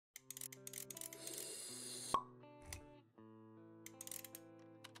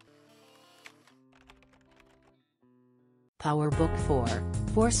Power Book 4,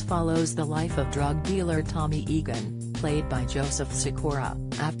 Force follows the life of drug dealer Tommy Egan, played by Joseph Sikora,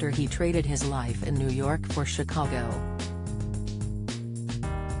 after he traded his life in New York for Chicago.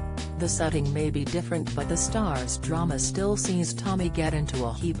 The setting may be different, but the Starz drama still sees Tommy get into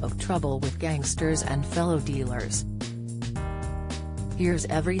a heap of trouble with gangsters and fellow dealers. Here's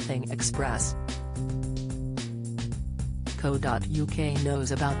Everything Express. Co.uk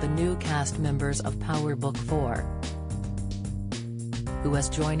knows about the new cast members of Power Book 4. Who is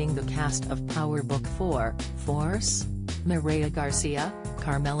joining the cast of Power Book 4, Force? Mireia Garcia,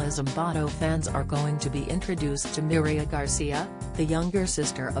 Carmela Zambado. Fans are going to be introduced to Mireia Garcia, the younger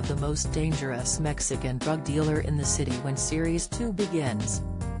sister of the most dangerous Mexican drug dealer in the city when Series 2 begins.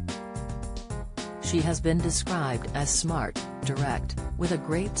 She has been described as smart, direct, with a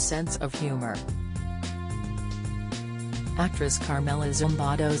great sense of humor. Actress Carmela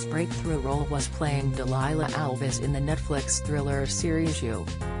Zambado's breakthrough role was playing Delilah Alves in the Netflix thriller series You.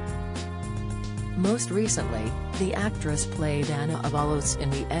 Most recently, the actress played Ana Avalos in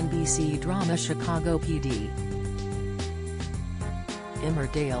the NBC drama Chicago PD.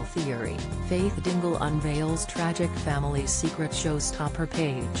 Emmerdale Theory, Faith Dingle unveils tragic family secret. Showstopper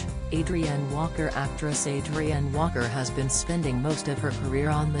page, Adrienne Walker. Actress Adrienne Walker has been spending most of her career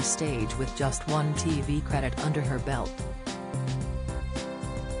on the stage with just one TV credit under her belt.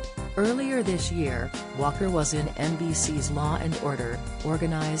 Earlier this year, Walker was in NBC's Law & Order,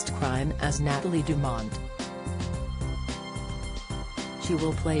 Organized Crime as Natalie Dumont. She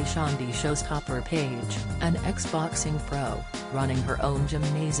will play Shandi Showstopper Page, an ex-boxing pro, running her own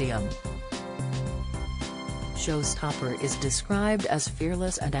gymnasium. Showstopper is described as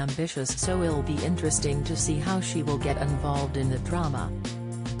fearless and ambitious, so it'll be interesting to see how she will get involved in the drama.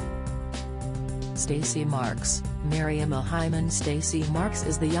 Stacey Marks, Miriam Hyman. Stacey Marks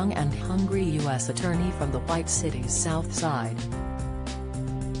is the young and hungry U.S. attorney from the White City's South Side.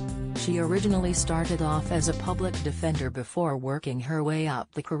 She originally started off as a public defender before working her way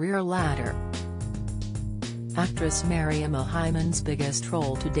up the career ladder. Actress Miriam Hyman's biggest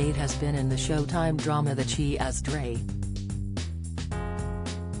role to date has been in the Showtime drama The Chi as Dre.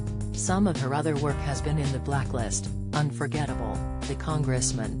 Some of her other work has been in The Blacklist, Unforgettable, The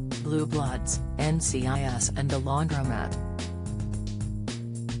Congressman, Blue Bloods, NCIS and The Laundromat.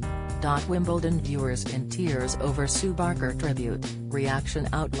 Wimbledon viewers in tears over Sue Barker tribute, reaction.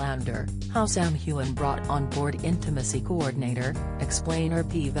 Outlander, how Sam Heughan brought on board intimacy coordinator, explainer.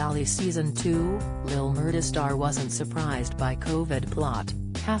 P-Valley Season 2, Lil Murda star wasn't surprised by COVID plot,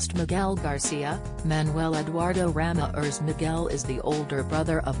 cast. Miguel Garcia, Manuel Eduardo Ramos. Miguel is the older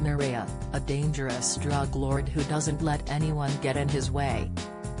brother of Mireia, a dangerous drug lord who doesn't let anyone get in his way.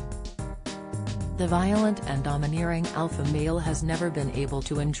 The violent and domineering alpha male has never been able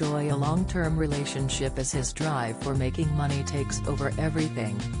to enjoy a long-term relationship as his drive for making money takes over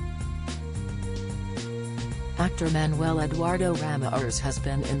everything. Actor Manuel Eduardo Ramos has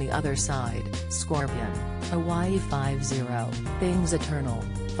been in The Other Side, Scorpion, Hawaii Five-0, Things Eternal,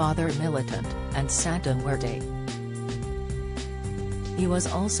 Father Militant, and Santa Muerte. He was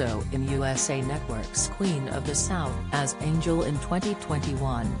also in USA Network's Queen of the South as Angel in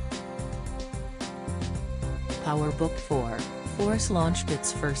 2021. Power Book 4, Force launched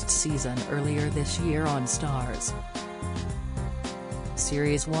its first season earlier this year on Starz.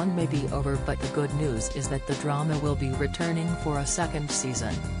 Series 1 may be over, but the good news is that the drama will be returning for a second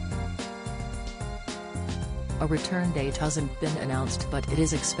season. A return date hasn't been announced, but it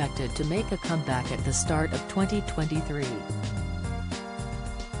is expected to make a comeback at the start of 2023.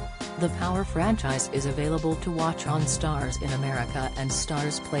 The Power franchise is available to watch on Starz in America and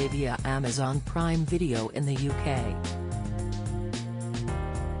Starz Play via Amazon Prime Video in the UK.